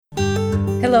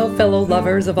Hello, fellow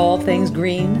lovers of all things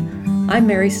green. I'm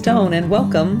Mary Stone, and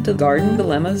welcome to Garden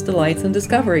Dilemmas, Delights, and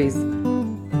Discoveries.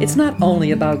 It's not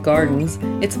only about gardens,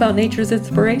 it's about nature's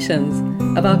inspirations,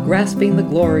 about grasping the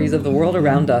glories of the world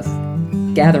around us,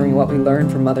 gathering what we learn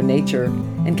from Mother Nature,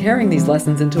 and carrying these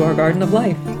lessons into our garden of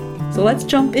life. So let's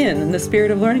jump in the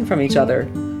spirit of learning from each other.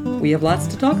 We have lots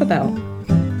to talk about.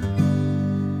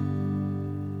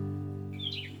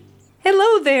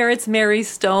 Hello there, it's Mary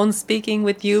Stone speaking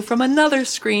with you from another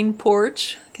screen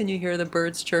porch. Can you hear the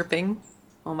birds chirping?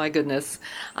 Oh my goodness.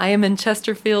 I am in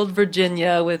Chesterfield,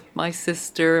 Virginia with my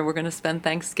sister, and we're going to spend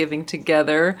Thanksgiving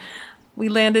together. We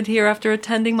landed here after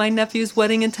attending my nephew's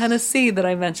wedding in Tennessee that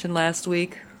I mentioned last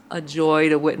week. A joy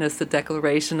to witness the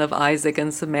declaration of Isaac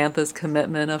and Samantha's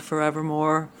commitment of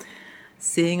forevermore.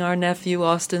 Seeing our nephew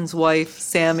Austin's wife,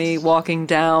 Sammy, walking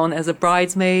down as a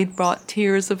bridesmaid brought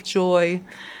tears of joy.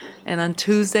 And on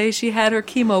Tuesday, she had her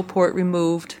chemo port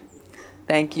removed.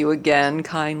 Thank you again,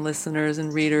 kind listeners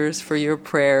and readers, for your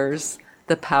prayers,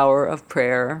 the power of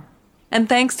prayer. And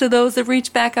thanks to those that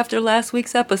reached back after last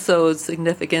week's episode,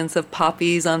 significance of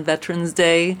poppies on Veterans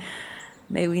Day.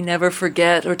 May we never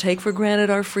forget or take for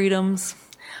granted our freedoms.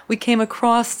 We came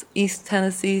across East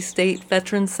Tennessee State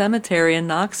Veterans Cemetery in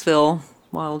Knoxville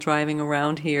while driving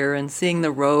around here and seeing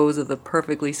the rows of the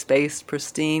perfectly spaced,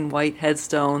 pristine white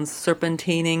headstones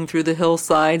serpentining through the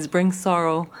hillsides brings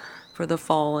sorrow for the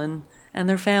fallen and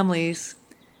their families.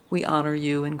 We honor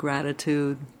you in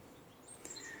gratitude.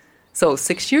 So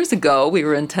 6 years ago, we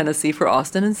were in Tennessee for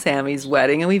Austin and Sammy's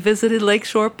wedding, and we visited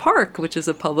Lakeshore Park, which is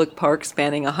a public park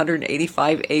spanning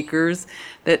 185 acres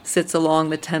that sits along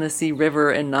the Tennessee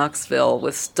River in Knoxville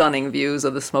with stunning views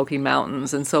of the Smoky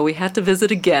Mountains. And so we had to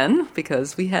visit again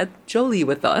because we had Jolie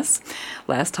with us.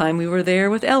 Last time we were there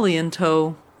with Ellie in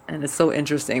tow. And it's so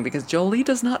interesting because Jolie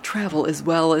does not travel as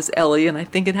well as Ellie, and I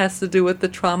think it has to do with the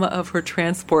trauma of her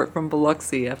transport from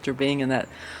Biloxi after being in that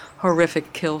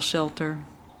horrific kill shelter.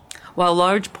 While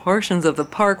large portions of the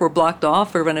park were blocked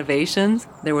off for renovations,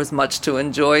 there was much to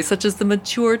enjoy, such as the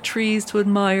mature trees to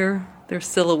admire. Their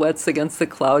silhouettes against the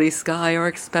cloudy sky are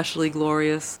especially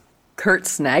glorious. Kurt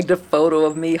snagged a photo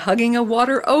of me hugging a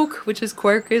water oak, which is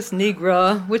Quercus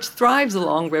nigra, which thrives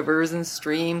along rivers and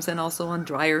streams and also on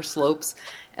drier slopes.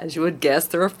 As you would guess,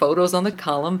 there are photos on the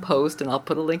column post, and I'll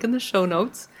put a link in the show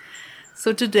notes.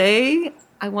 So today,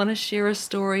 I want to share a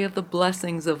story of the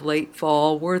blessings of late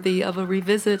fall worthy of a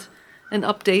revisit, an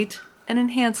update, and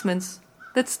enhancements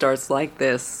that starts like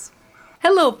this.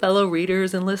 Hello, fellow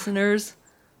readers and listeners.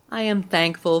 I am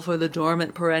thankful for the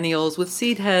dormant perennials with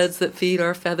seed heads that feed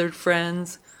our feathered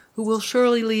friends, who will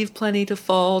surely leave plenty to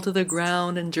fall to the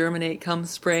ground and germinate come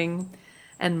spring,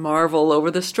 and marvel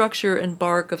over the structure and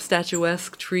bark of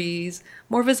statuesque trees,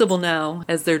 more visible now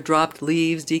as their dropped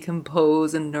leaves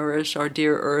decompose and nourish our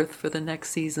dear earth for the next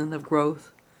season of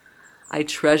growth. I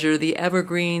treasure the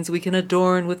evergreens we can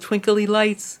adorn with twinkly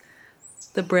lights,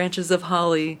 the branches of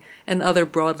holly and other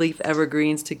broadleaf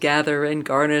evergreens to gather and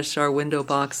garnish our window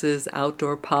boxes,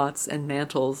 outdoor pots, and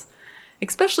mantels,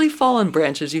 especially fallen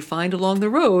branches you find along the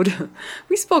road.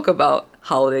 We spoke about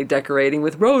holiday decorating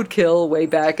with roadkill way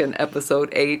back in episode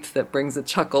 8 that brings a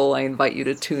chuckle. I invite you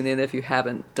to tune in if you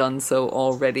haven't done so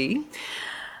already.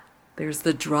 There's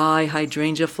the dry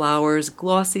hydrangea flowers,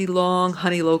 glossy long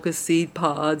honey locust seed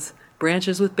pods,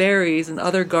 branches with berries and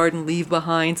other garden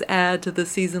leave-behinds add to the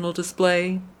seasonal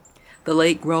display. The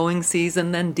late growing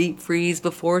season, then deep freeze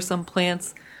before some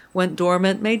plants went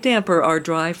dormant, may damper our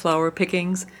dry flower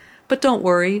pickings. But don't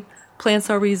worry, plants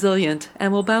are resilient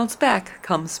and will bounce back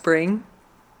come spring.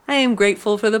 I am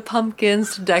grateful for the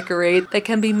pumpkins to decorate that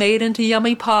can be made into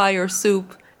yummy pie or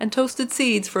soup and toasted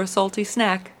seeds for a salty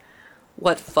snack.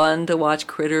 What fun to watch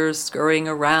critters scurrying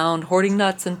around, hoarding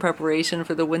nuts in preparation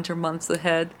for the winter months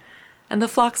ahead, and the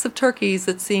flocks of turkeys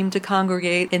that seem to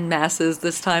congregate in masses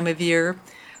this time of year,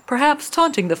 perhaps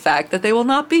taunting the fact that they will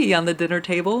not be on the dinner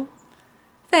table.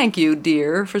 Thank you,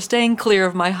 dear, for staying clear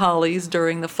of my hollies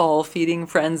during the fall feeding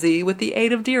frenzy with the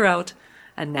aid of Deer Out,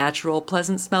 a natural,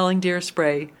 pleasant-smelling deer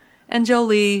spray, and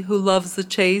Jolie, who loves the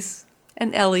chase,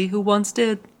 and Ellie, who once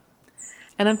did.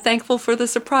 And I'm thankful for the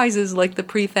surprises like the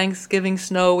pre-Thanksgiving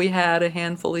snow we had a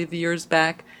handful of years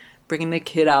back, bringing the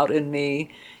kid out in me.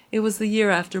 It was the year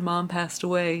after Mom passed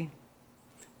away.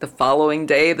 The following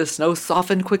day, the snow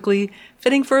softened quickly,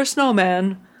 fitting for a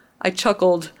snowman. I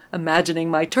chuckled, imagining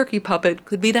my turkey puppet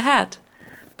could be the hat.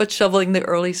 But shoveling the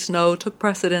early snow took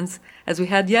precedence, as we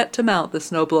had yet to mount the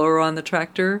snowblower on the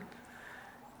tractor.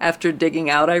 After digging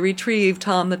out, I retrieved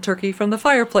Tom the turkey from the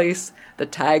fireplace. The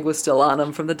tag was still on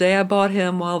him from the day I bought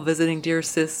him while visiting dear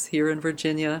Sis here in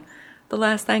Virginia. The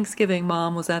last Thanksgiving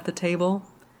Mom was at the table.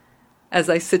 As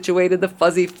I situated the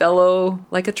fuzzy fellow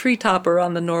like a tree topper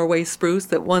on the Norway spruce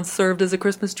that once served as a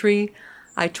Christmas tree,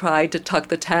 I tried to tuck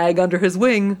the tag under his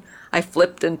wing. I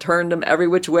flipped and turned him every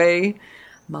which way.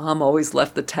 Mom always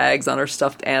left the tags on her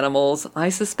stuffed animals, I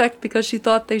suspect because she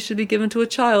thought they should be given to a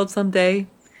child someday.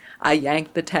 I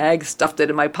yanked the tag, stuffed it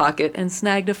in my pocket, and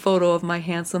snagged a photo of my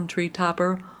handsome tree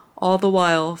topper, all the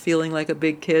while feeling like a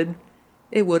big kid.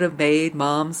 It would have made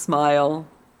Mom smile.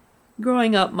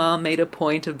 Growing up, Mom made a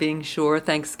point of being sure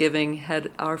Thanksgiving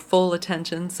had our full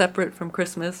attention separate from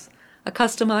Christmas, a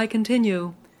custom I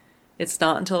continue. It's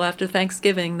not until after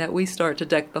Thanksgiving that we start to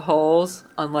deck the halls,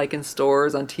 unlike in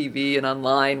stores, on TV, and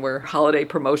online, where holiday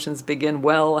promotions begin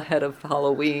well ahead of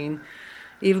Halloween.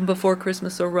 Even before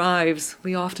Christmas arrives,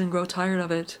 we often grow tired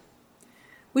of it.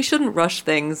 We shouldn't rush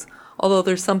things, although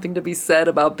there's something to be said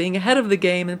about being ahead of the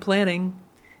game and planning.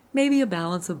 Maybe a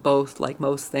balance of both, like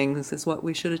most things, is what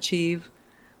we should achieve,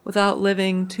 without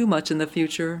living too much in the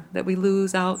future that we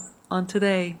lose out on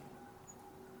today.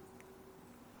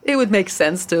 It would make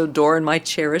sense to adorn my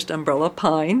cherished umbrella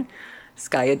pine,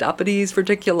 Sciadopitys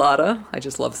verticulata, I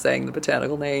just love saying the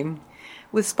botanical name,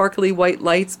 with sparkly white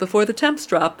lights before the temps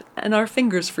drop and our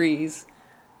fingers freeze.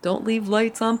 Don't leave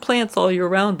lights on plants all year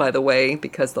round, by the way,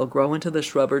 because they'll grow into the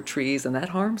shrub or trees and that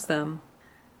harms them.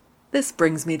 This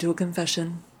brings me to a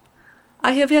confession.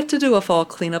 I have yet to do a fall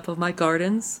cleanup of my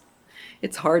gardens.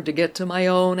 It's hard to get to my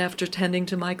own after tending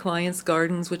to my clients'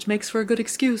 gardens, which makes for a good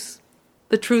excuse.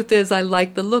 The truth is I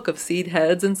like the look of seed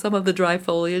heads and some of the dry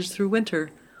foliage through winter.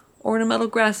 Ornamental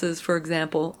grasses, for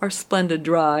example, are splendid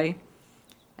dry.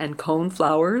 And cone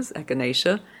flowers,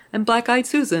 Echinacea, and black-eyed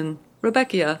Susan,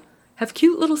 Rudbeckia, have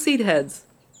cute little seed heads.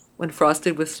 When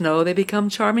frosted with snow, they become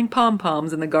charming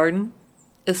pom-poms in the garden.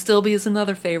 Astilbe is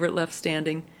another favorite left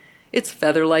standing. Its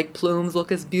feather-like plumes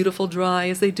look as beautiful dry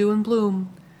as they do in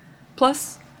bloom.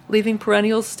 Plus, leaving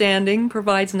perennials standing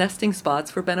provides nesting spots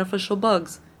for beneficial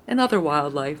bugs and other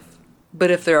wildlife.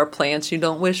 But if there are plants you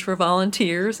don't wish for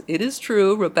volunteers, it is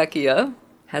true Rudbeckia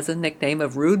has a nickname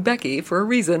of Rude Becky for a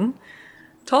reason.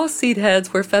 Toss seed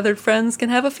heads where feathered friends can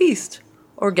have a feast,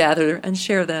 or gather and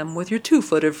share them with your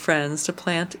two-footed friends to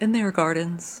plant in their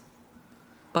gardens.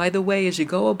 By the way, as you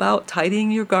go about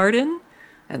tidying your garden,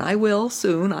 and I will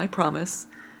soon, I promise,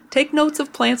 take notes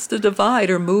of plants to divide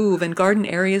or move and garden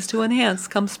areas to enhance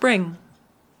come spring.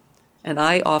 And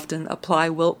I often apply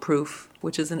wilt-proof,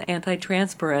 which is an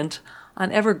anti-transpirant,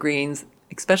 on evergreens,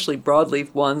 especially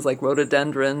broadleaf ones like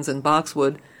rhododendrons and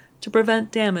boxwood, to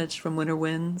prevent damage from winter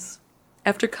winds.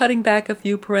 After cutting back a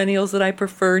few perennials that I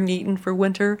prefer neatened for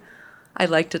winter, I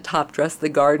like to top-dress the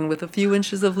garden with a few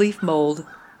inches of leaf mold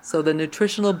so the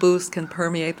nutritional boost can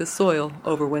permeate the soil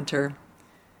over winter.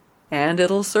 And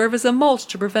it'll serve as a mulch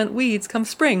to prevent weeds come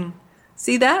spring.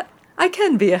 See that? I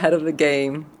can be ahead of the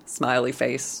game. Smiley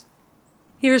face.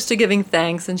 Here's to giving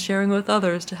thanks and sharing with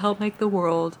others to help make the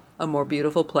world a more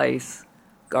beautiful place.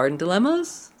 Garden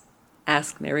Dilemmas?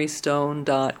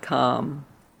 AskMaryStone.com.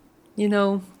 You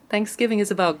know, Thanksgiving is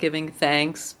about giving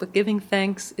thanks, but giving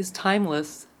thanks is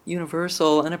timeless,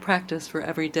 universal, and a practice for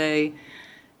every day.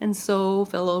 And so,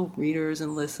 fellow readers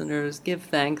and listeners, give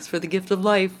thanks for the gift of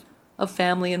life, of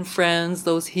family and friends,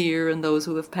 those here and those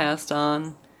who have passed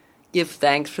on. Give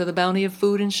thanks for the bounty of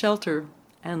food and shelter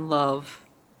and love,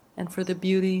 and for the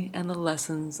beauty and the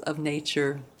lessons of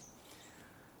nature.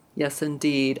 Yes,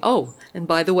 indeed. Oh, and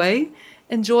by the way,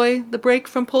 enjoy the break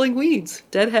from pulling weeds,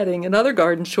 deadheading, and other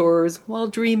garden chores while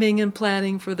dreaming and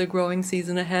planning for the growing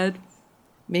season ahead.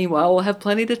 Meanwhile, we'll have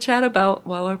plenty to chat about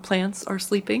while our plants are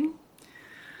sleeping.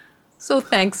 So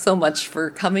thanks so much for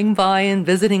coming by and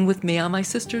visiting with me on my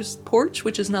sister's porch,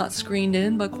 which is not screened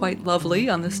in, but quite lovely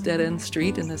on this dead-end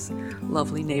street in this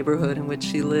lovely neighborhood in which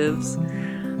she lives.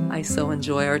 I so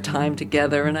enjoy our time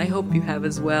together, and I hope you have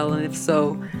as well. And if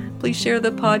so, please share the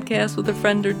podcast with a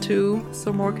friend or two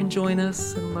so more can join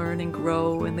us and learn and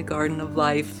grow in the garden of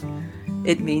life.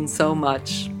 It means so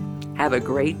much. Have a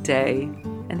great day,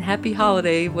 and happy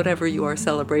holiday, whatever you are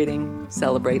celebrating.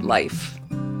 Celebrate life.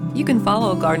 You can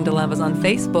follow Garden Dilemmas on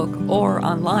Facebook or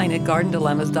online at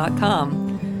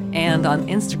gardendilemmas.com and on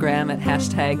Instagram at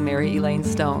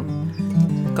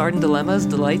 #MaryElaineStone. Garden Dilemmas,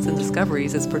 Delights, and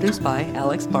Discoveries is produced by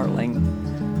Alex Bartling.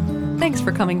 Thanks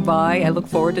for coming by. I look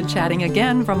forward to chatting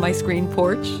again from my screen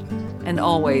porch. And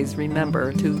always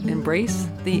remember to embrace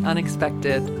the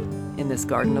unexpected in this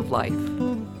garden of life.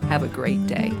 Have a great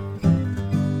day.